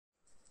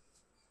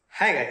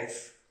Hi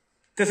guys,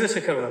 this is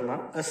Shikhar Verma,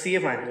 a CA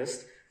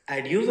finalist.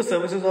 I'd use the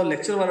services of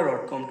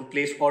Lecturewala.com to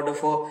place order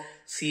for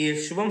CA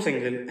Shubham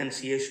Singhal and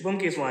CA Shubham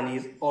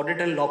Keswani's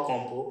audit and law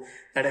combo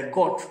that I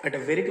got at a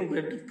very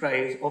competitive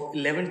price of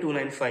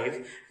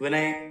 11,295 when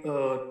I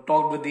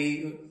talked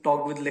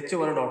with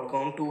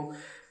Lecturewala.com to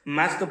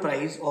match the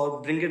price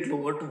or bring it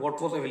lower to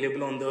what was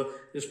available on the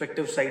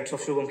respective sites of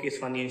Shubham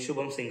Keswani and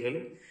Shubham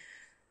Singhal.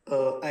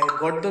 I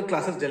got the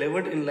classes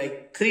delivered in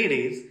like 3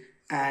 days,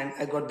 and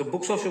I got the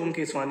books of Shubham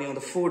Keswani on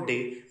the fourth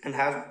day,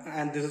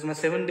 and this is my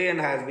seventh day,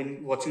 and I have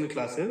been watching the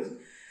classes.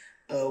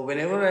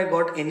 Whenever I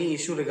got any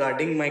issue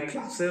regarding my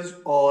classes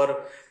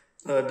or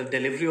the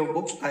delivery of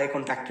books, I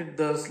contacted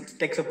the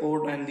tech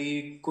support and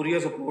the courier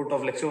support of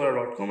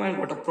Lecturewala.com and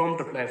got a prompt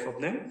reply from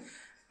them.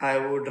 I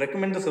would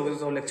recommend the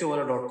services of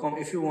Lecturewala.com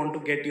if you want to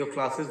get your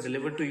classes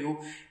delivered to you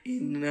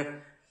in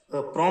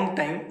a prompt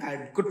time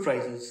at good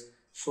prices.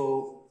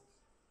 So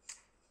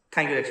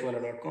thank you,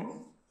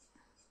 Lecturewala.com.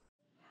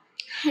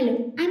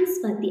 Hello, I'm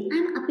Swati.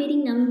 I'm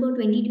appearing November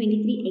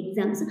 2023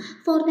 exams.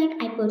 For that,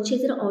 I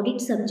purchased the audit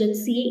subject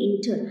CA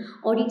Inter,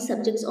 audit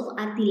subjects of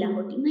Aarti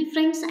Lahoti. My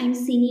friends and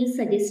seniors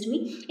suggest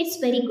me it's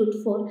very good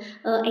for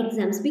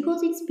exams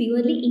because it's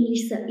purely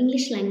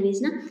English language,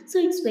 na? So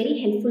it's very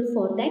helpful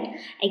for that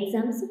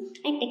exams.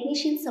 And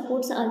technician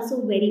supports are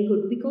also very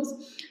good because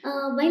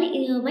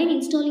while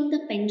installing the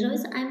pen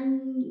drives, I'm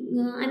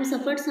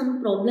suffered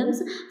some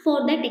problems.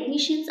 For that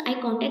technicians, I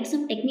contact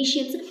some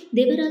technicians.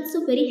 They were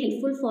also very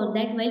helpful for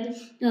that, while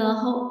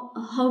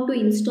how to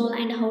install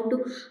and how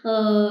to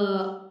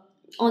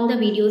on the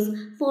videos.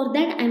 For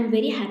that, I'm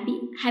very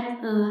happy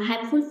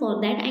for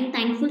that and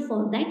thankful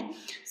for that.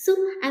 So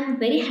I'm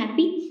very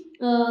happy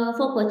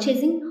for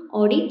purchasing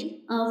audit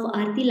of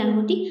Aarti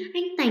Lahoti,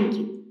 and thank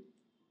you.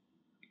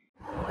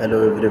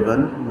 Hello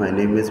everyone, my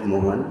name is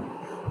Mohan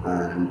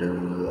and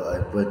I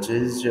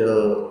purchased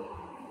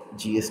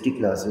GST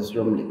classes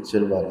from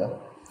Lecturewala.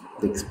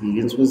 The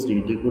experience was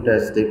really good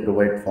as they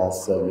provide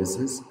fast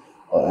services.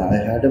 I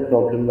had a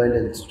problem while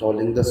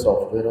installing the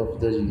software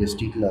of the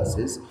GST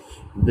classes,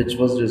 which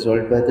was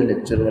resolved by the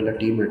Lecturewala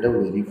team at a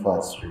very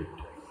fast rate.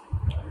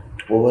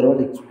 Overall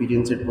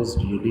experience, it was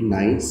really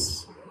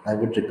nice. I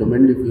would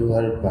recommend if you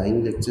are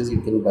buying lectures, you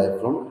can buy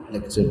from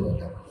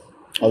Lecturewala.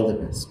 All the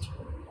best.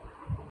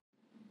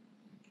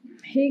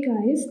 Hey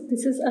guys,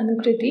 this is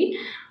Anukriti,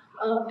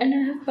 and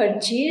I have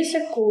purchased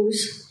a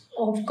course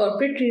of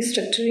corporate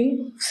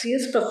restructuring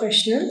CS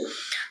professional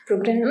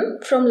program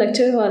from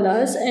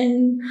Lecturewalas,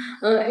 and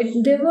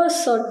there were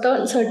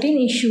certain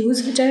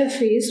issues which I have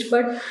faced,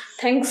 but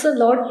thanks a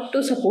lot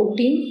to support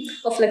team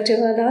of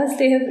Lecturewalas,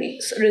 they have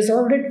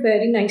resolved it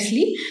very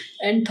nicely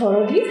and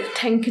thoroughly.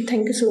 Thank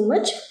you so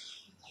much.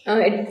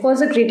 It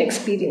was a great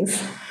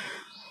experience.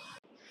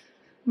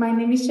 My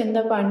name is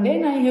Chanda Pandey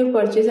and I have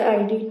purchased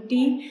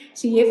IDT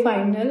CA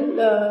final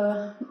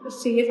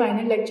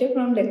lecture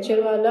from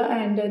Lecturewala,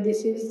 and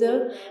this is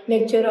the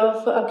lecture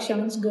of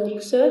Akshans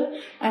Garg sir,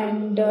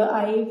 and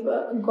I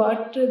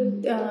got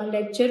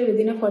lecture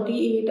within a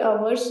 48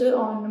 hours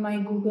on my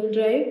Google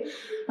Drive.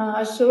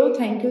 So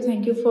thank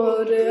you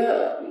for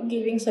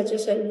giving such a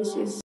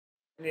services.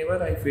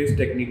 Whenever I face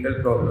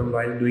technical problem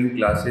while doing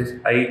classes,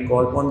 I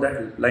call on the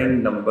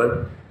helpline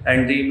number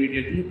and they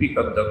immediately pick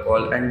up the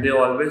call and they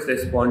always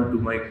respond to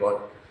my call.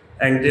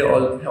 And they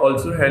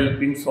also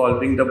help in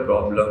solving the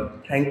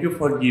problem. Thank you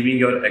for giving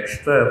your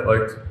extra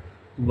efforts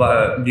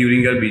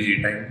during your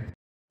busy time.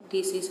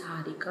 This is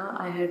Harika.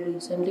 I had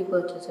recently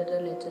purchased the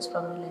lectures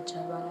from the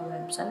Lecturewala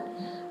website.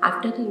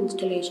 After the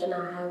installation,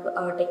 I have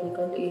a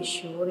technical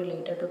issue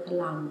related to the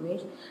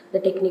language. The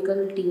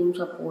technical team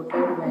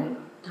supported well.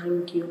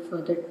 Thank you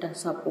for the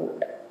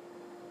support.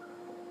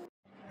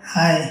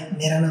 हाय,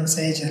 मेरा नाम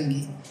सैज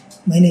जहांगी।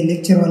 मैंने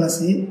लेक्चरवाला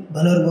से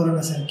बनर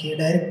Borana sir के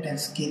direct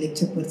tax के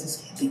lecture purchase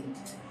किए थे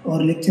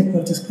और लेक्चर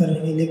परचेस करने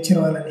में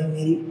लेक्चरवाला ने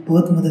मेरी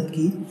बहुत मदद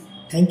की।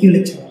 Thank you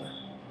लेक्चरवाला।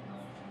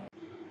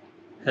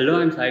 Hello,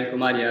 I'm Sahil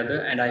Kumar Yadav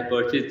and I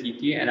purchased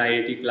GT and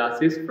IIT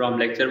classes from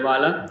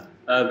Lecturewala.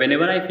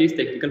 Whenever I face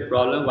technical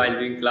problem while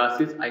doing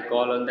classes, I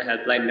call on the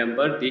helpline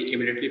number. They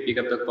immediately pick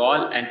up the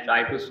call and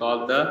try to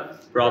solve the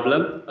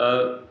problem.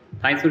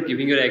 Thanks for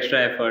giving your extra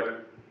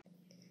effort.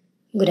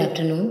 Good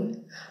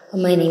afternoon.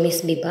 My name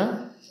is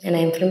Biba and I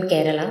am from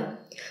Kerala.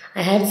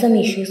 I had some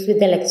issues with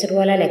the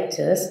Lecturewala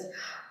lectures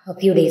a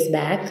few days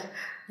back,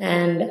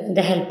 and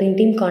the helping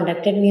team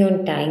contacted me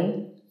on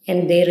time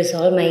and they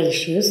resolved my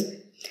issues.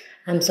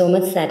 I'm so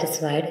much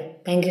satisfied.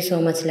 Thank you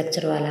so much,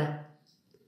 Lecturewala.